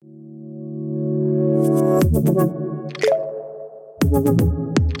All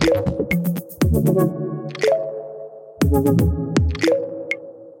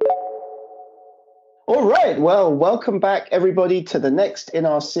right, well, welcome back, everybody, to the next in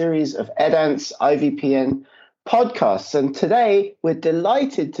our series of Edanz IVPN podcasts. And today, we're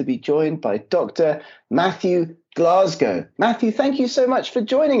delighted to be joined by Dr. Matthew Glasgow. Matthew, thank you so much for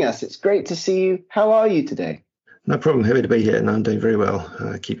joining us. It's great to see you. How are you today? No problem. Happy to be here, and I'm doing very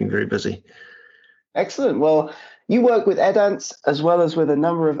well, keeping very busy. Excellent. Well, you work with Edanz as well as with a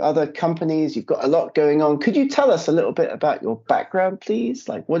number of other companies. You've got a lot going on. Could you tell us a little bit about your background, please?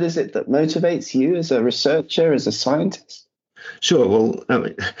 Like, what is it that motivates you as a researcher, as a scientist? Sure. Well,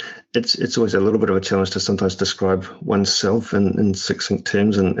 it's always a little bit of a challenge to sometimes describe oneself in succinct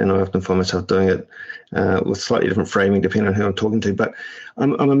terms, and I often find myself doing it with slightly different framing depending on who I'm talking to. But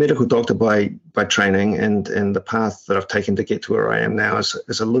I'm a medical doctor by training, and the path that I've taken to get to where I am now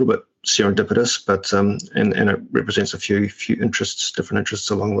is a little bit serendipitous, but and it represents a few different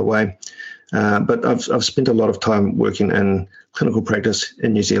interests along the way. But I've spent a lot of time working in clinical practice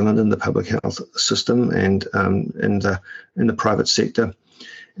in New Zealand in the public health system and in the private sector,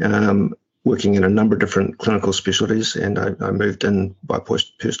 working in a number of different clinical specialties. And I moved in by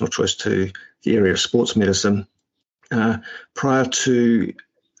personal choice to the area of sports medicine prior to,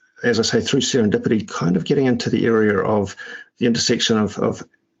 as I say, through serendipity, kind of getting into the area of the intersection of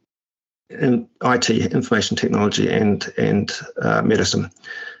IT, information technology, and medicine.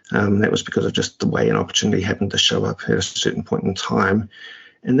 That was because of just the way an opportunity happened to show up at a certain point in time.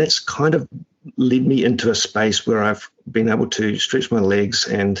 And that's kind of led me into a space where I've been able to stretch my legs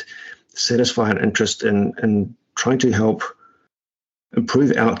and satisfy an interest in trying to help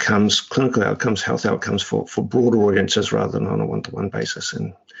improve outcomes, clinical outcomes, health outcomes for broader audiences rather than on a one-to-one basis.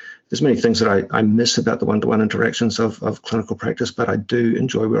 And there's many things that I miss about the one-to-one interactions of clinical practice, but I do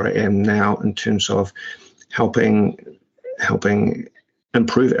enjoy where I am now in terms of helping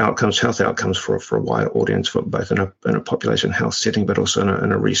improve outcomes, health outcomes for a wider audience, for both in a population health setting, but also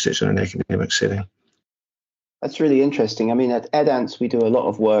in a research and an academic setting. That's really interesting. I mean, at Edanz, we do a lot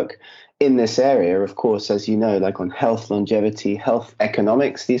of work in this area, of course, as you know, like on health longevity, health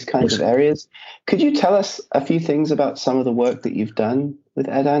economics, these kinds of areas. Could you tell us a few things about some of the work that you've done with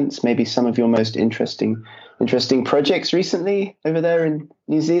Edanz, maybe some of your most interesting projects recently over there in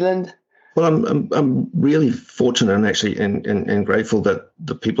New Zealand? Well, I'm really fortunate and actually and grateful that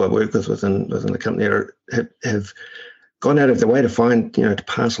the people I work with within the company have gone out of their way to find, to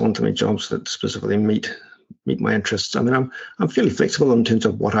pass on to me jobs that specifically meet my interests. I mean, I'm fairly flexible in terms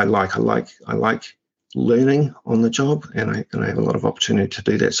of what I like. I like learning on the job, and I have a lot of opportunity to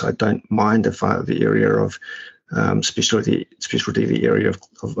do that. So I don't mind if the area of specialty, the area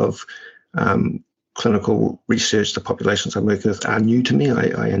of clinical research, the populations I work with are new to me.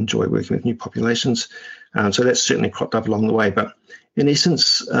 I enjoy working with new populations. So that's certainly cropped up along the way. But in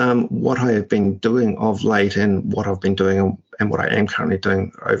essence, what I have been doing of late and what I've been doing and what I am currently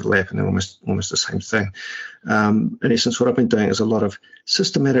doing overlap, and they're almost the same thing. In essence, what I've been doing is a lot of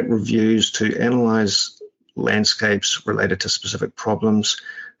systematic reviews to analyze landscapes related to specific problems.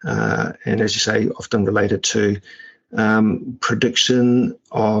 And as you say, often related to prediction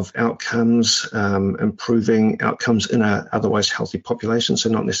of outcomes, improving outcomes in a otherwise healthy population. So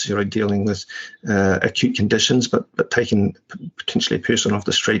not necessarily dealing with acute conditions, but taking potentially a person off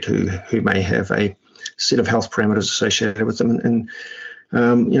the street who may have a set of health parameters associated with them, and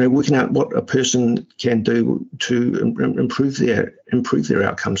working out what a person can do to improve their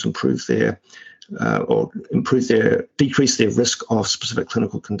outcomes, decrease their risk of specific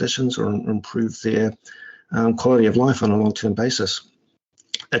clinical conditions, or improve their quality of life on a long-term basis.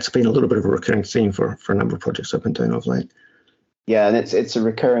 That's been a little bit of a recurring theme for a number of projects I've been doing of late. Yeah, and it's a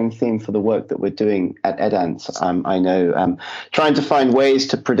recurring theme for the work that we're doing at Edanz. I know trying to find ways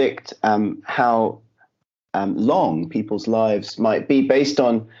to predict how long people's lives might be based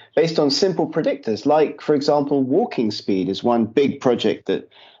on simple predictors, like, for example, walking speed is one big project that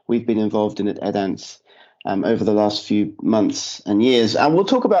we've been involved in at Edanz over the last few months and years. And we'll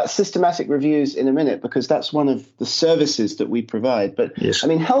talk about systematic reviews in a minute, because that's one of the services that we provide. But yes. I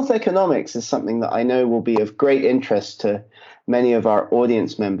mean, health economics is something that I know will be of great interest to many of our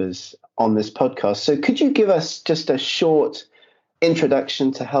audience members on this podcast. So could you give us just a short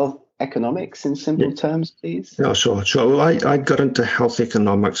introduction to health economics in simple terms, please? Yeah, sure. Well, I got into health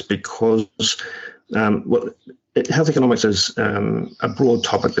economics because health economics is a broad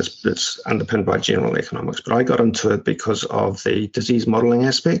topic that's underpinned by general economics, but I got into it because of the disease modeling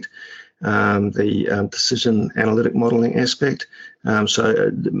aspect, the decision analytic modeling aspect. So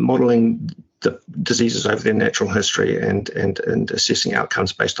modeling the diseases over their natural history and assessing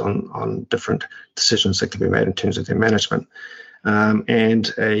outcomes based on different decisions that can be made in terms of their management.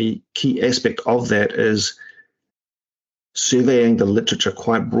 And a key aspect of that is surveying the literature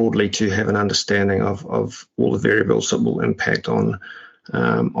quite broadly to have an understanding of all the variables that will impact on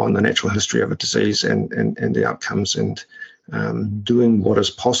the natural history of a disease and the outcomes, and doing what is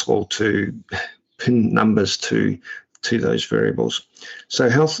possible to pin numbers to those variables. So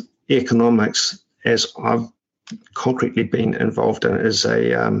health economics, as I've concretely been involved in, is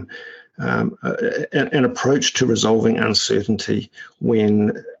an approach to resolving uncertainty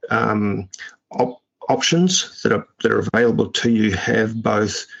when options that are available to you have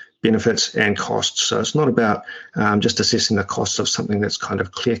both benefits and costs. So it's not about just assessing the costs of something that's kind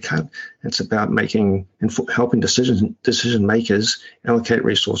of clear cut. It's about making and helping decision makers allocate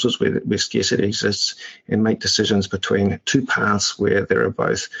resources where scarcity exists and make decisions between two paths where there are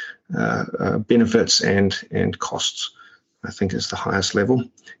both benefits and costs. I think is the highest level.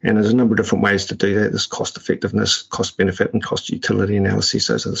 And there's a number of different ways to do that. There's cost effectiveness, cost benefit, and cost utility analysis.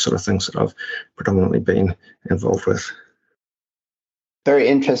 Those are the sort of things that I've predominantly been involved with. Very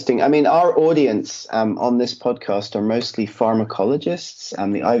interesting. I mean, our audience on this podcast are mostly pharmacologists.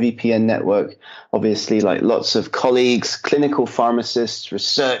 The IVPN network, obviously, like lots of colleagues, clinical pharmacists,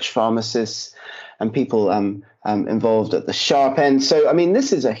 research pharmacists, and people involved at the sharp end. So, I mean,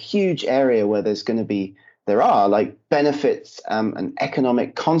 this is a huge area where there are like benefits and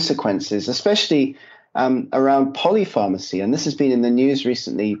economic consequences, especially around polypharmacy. And this has been in the news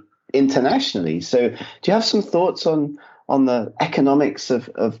recently internationally. So do you have some thoughts on the economics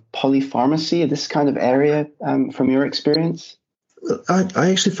of polypharmacy, this kind of area, from your experience? I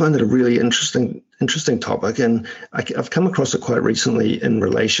actually find it a really interesting topic, and I've come across it quite recently in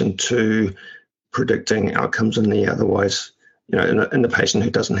relation to predicting outcomes in the otherwise, in the patient who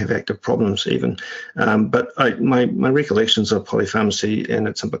doesn't have active problems even. But my recollections of polypharmacy and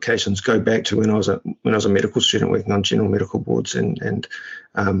its implications go back to when I was a medical student working on general medical boards and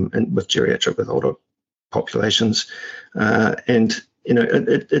with geriatric, with older populations, it's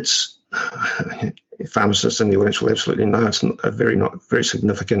pharmacists in the audience will absolutely know it's not very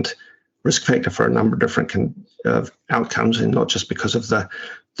significant risk factor for a number of different outcomes, and not just because of the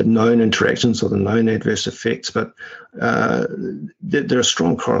known interactions or the known adverse effects, but there are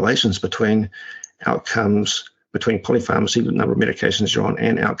strong correlations between outcomes between polypharmacy, the number of medications you're on,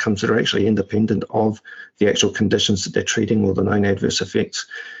 and outcomes that are actually independent of the actual conditions that they're treating or the known adverse effects.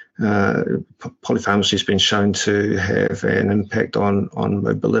 Polypharmacy has been shown to have an impact on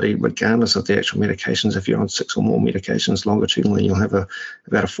mobility regardless of the actual medications. If you're on 6 or more medications longitudinally, you'll have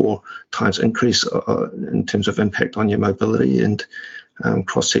about a 4 times increase in terms of impact on your mobility. And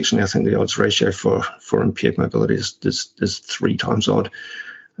cross-sectionally, I think the odds ratio for impaired mobility is 3 times odd.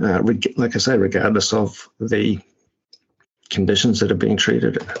 Like I say, regardless of the conditions that are being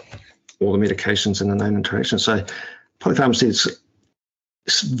treated, all the medications and the known interactions. So polypharmacy is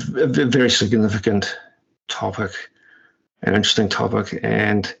a very significant topic, an interesting topic,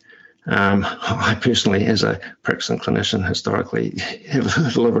 and I personally, as a practicing clinician, historically have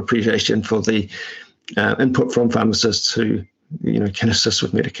a lot of appreciation for the input from pharmacists who can assist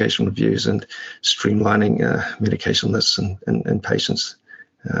with medication reviews and streamlining medication lists in patients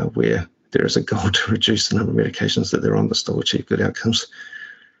where there is a goal to reduce the number of medications that they're on but still achieve good outcomes.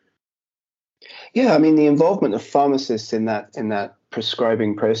 Yeah, I mean, the involvement of pharmacists in that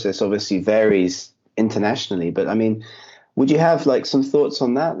prescribing process obviously varies internationally, but I mean, would you have like some thoughts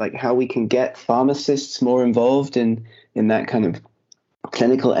on that, like how we can get pharmacists more involved in that kind of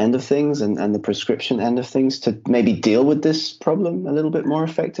clinical end of things and the prescription end of things to maybe deal with this problem a little bit more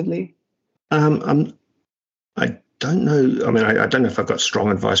effectively? I don't know. I mean, I don't know if I've got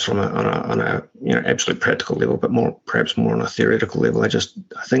strong advice on a absolute practical level, but perhaps more on a theoretical level. I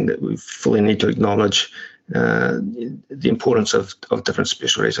think that we fully need to acknowledge the importance of different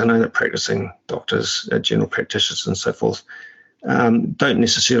specialties. I know that practicing doctors, general practitioners, and so forth don't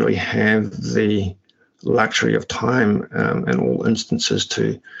necessarily have the luxury of time in all instances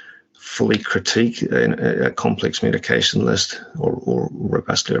to fully critique a complex medication list or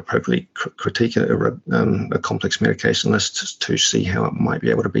robustly or appropriately critique a complex medication list to see how it might be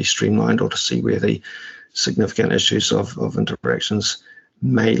able to be streamlined or to see where the significant issues of interactions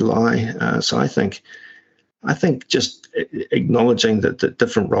may lie. So I think just acknowledging that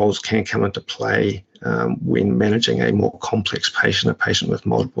different roles can come into play when managing a more complex patient, a patient with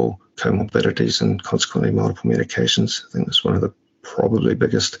multiple comorbidities and consequently multiple medications. I think that's one of the probably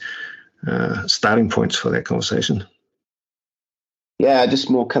biggest starting points for that conversation. Yeah, just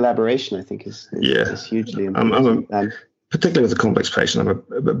more collaboration, I think, is hugely important. particularly with a complex patient, I'm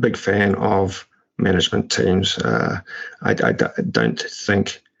a big fan of management teams. I don't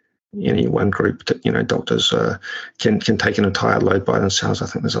think any one group, doctors can take an entire load by themselves. I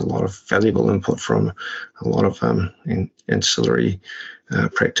think there's a lot of valuable input from a lot of ancillary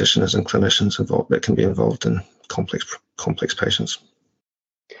practitioners and clinicians involved that can be involved in complex patients.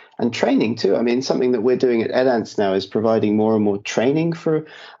 And training too. I mean, something that we're doing at Edanz now is providing more and more training for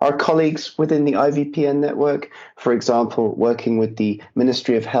our colleagues within the IVPN network. For example, working with the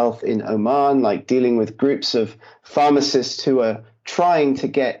Ministry of Health in Oman, like dealing with groups of pharmacists who are trying to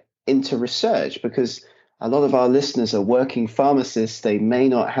get into research, because a lot of our listeners are working pharmacists. They may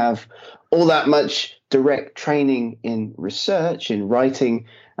not have all that much direct training in research, in writing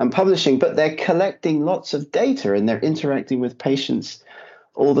and publishing, but they're collecting lots of data and they're interacting with patients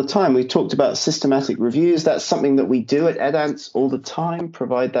all the time. We talked about systematic reviews. That's something that we do at Edanz all the time,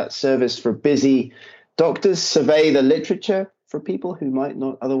 provide that service for busy doctors, survey the literature for people who might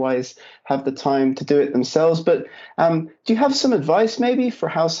not otherwise have the time to do it themselves. But do you have some advice maybe for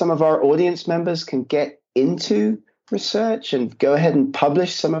how some of our audience members can get into research and go ahead and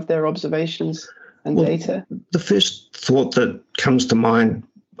publish some of their observations and data? The first thought that comes to mind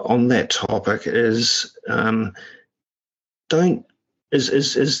on that topic is don't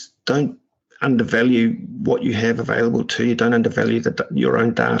undervalue what you have available to you. Don't undervalue your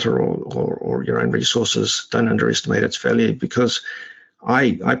own data or your own resources. Don't underestimate its value, because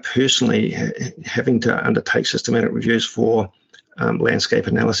I personally, having to undertake systematic reviews for landscape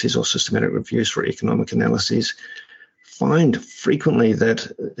analyses or systematic reviews for economic analyses, find frequently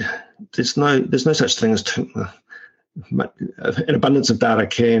that there's no such thing as an abundance of data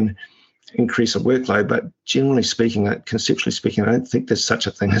can increase a workload, but generally speaking, conceptually speaking, I don't think there's such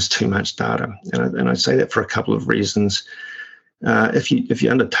a thing as too much data, and I say that for a couple of reasons. If you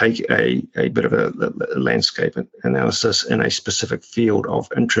undertake a bit of a landscape analysis in a specific field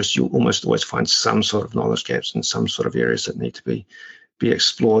of interest, you'll almost always find some sort of knowledge gaps and some sort of areas that need to be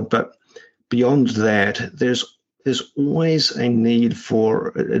explored. But beyond that, there's always a need for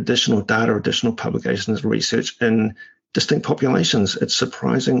additional data, additional publications, research in distinct populations. It's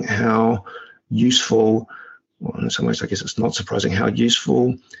surprising how useful, well, in some ways I guess it's not surprising how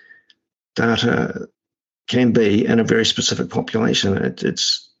useful data can be in a very specific population.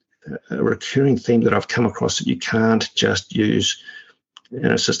 It's a recurring theme that I've come across, that you can't just use in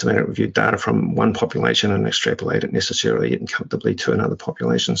a systematic review data from one population and extrapolate it necessarily and comfortably to another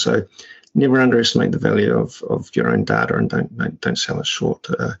population. So never underestimate the value of your own data, and don't sell it short.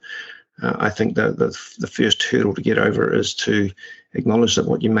 I think that the first hurdle to get over is to acknowledge that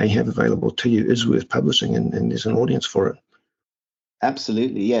what you may have available to you is worth publishing, and there's an audience for it.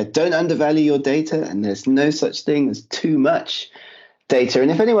 Absolutely, yeah. Don't undervalue your data, and there's no such thing as too much data. And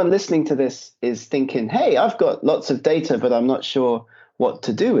if anyone listening to this is thinking, hey, I've got lots of data, but I'm not sure what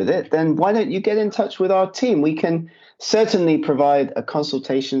to do with it, then why don't you get in touch with our team? We can certainly provide a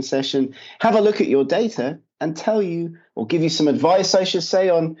consultation session, have a look at your data, and tell you, or give you some advice, I should say,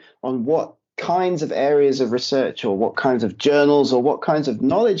 on what kinds of areas of research or what kinds of journals or what kinds of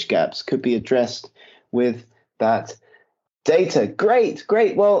knowledge gaps could be addressed with that data. Great.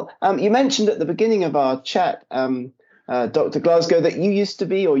 Well, you mentioned at the beginning of our chat, Dr. Glasgow, that you used to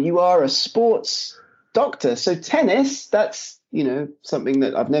be, or you are, a sports doctor. So tennis, that's something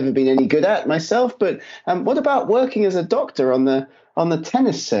that I've never been any good at myself. But what about working as a doctor on the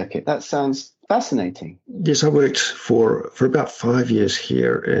tennis circuit? That sounds fascinating. Yes, I worked for about 5 years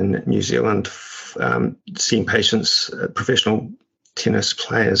here in New Zealand, seeing patients, professional tennis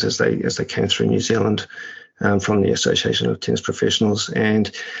players as they came through New Zealand from the Association of Tennis Professionals. And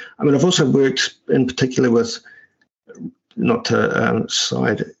I mean, I've also worked in particular with, not to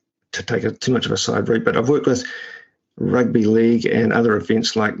take too much of a side route, but I've worked with rugby league and other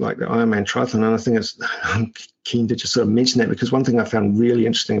events like the Ironman Triathlon. And I think I'm keen to just sort of mention that, because one thing I found really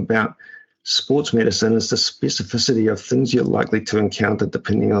interesting about sports medicine is the specificity of things you're likely to encounter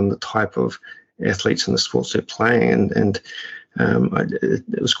depending on the type of athletes and the sports they're playing. And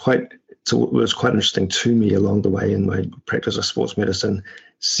it was quite interesting to me along the way in my practice of sports medicine,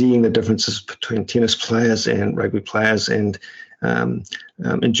 seeing the differences between tennis players and rugby players and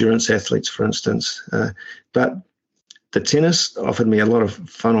endurance athletes, for instance. But the tennis offered me a lot of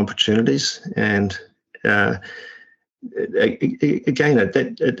fun opportunities, and again,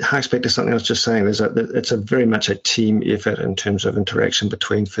 it harks back to something I was just saying. It's a very much a team effort in terms of interaction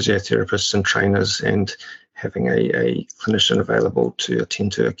between physiotherapists and trainers, and having a clinician available to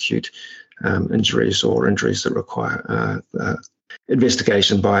attend to acute injuries or injuries that require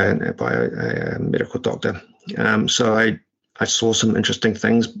investigation by a medical doctor. So I saw some interesting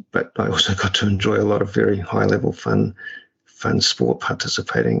things, but I also got to enjoy a lot of very high-level fun fun sport,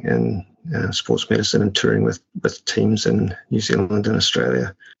 participating in sports medicine and touring with teams in New Zealand and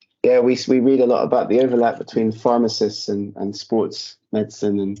Australia. Yeah, we read a lot about the overlap between pharmacists and sports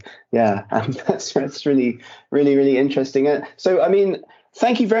medicine, and that's really, really, really interesting. So, I mean,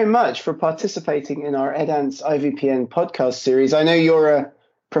 thank you very much for participating in our Edanz IVPN podcast series. I know you're a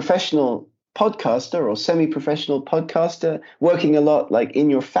professional podcaster or semi-professional podcaster, working a lot like in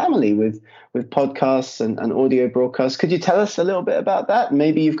your family with podcasts and audio broadcasts. Could you tell us a little bit about that?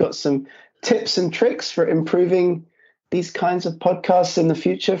 Maybe you've got some tips and tricks for improving these kinds of podcasts in the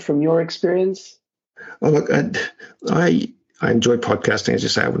future from your experience? Oh, look, I enjoy podcasting. As you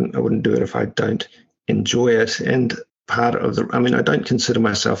say, I wouldn't do it if I don't enjoy it. And part of I don't consider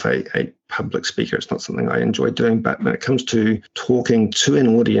myself a public speaker. It's not something I enjoy doing. But when it comes to talking to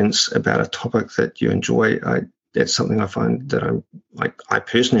an audience about a topic that you enjoy, that's something I find that I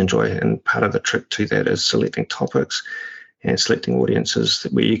personally enjoy. And part of the trick to that is selecting topics and selecting audiences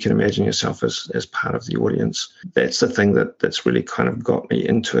where you can imagine yourself as part of the audience. That's the thing that's really kind of got me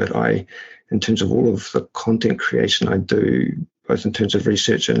into it. In terms of all of the content creation I do, both in terms of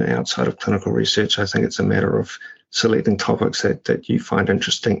research and outside of clinical research, I think it's a matter of selecting topics that you find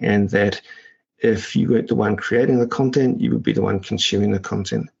interesting, and that if you weren't the one creating the content, you would be the one consuming the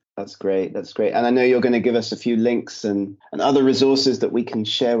content. That's great. That's great. And I know you're going to give us a few links and other resources that we can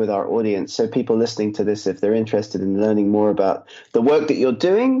share with our audience. So people listening to this, if they're interested in learning more about the work that you're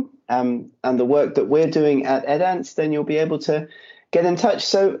doing and the work that we're doing at Edanz, then you'll be able to get in touch.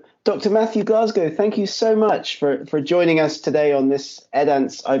 So Dr. Matthew Glasgow, thank you so much for joining us today on this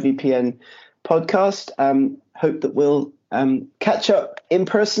Edanz IVPN podcast. Hope that we'll catch up in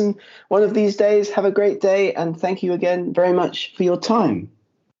person one of these days. Have a great day. And thank you again very much for your time.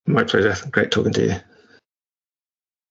 My pleasure. Great talking to you.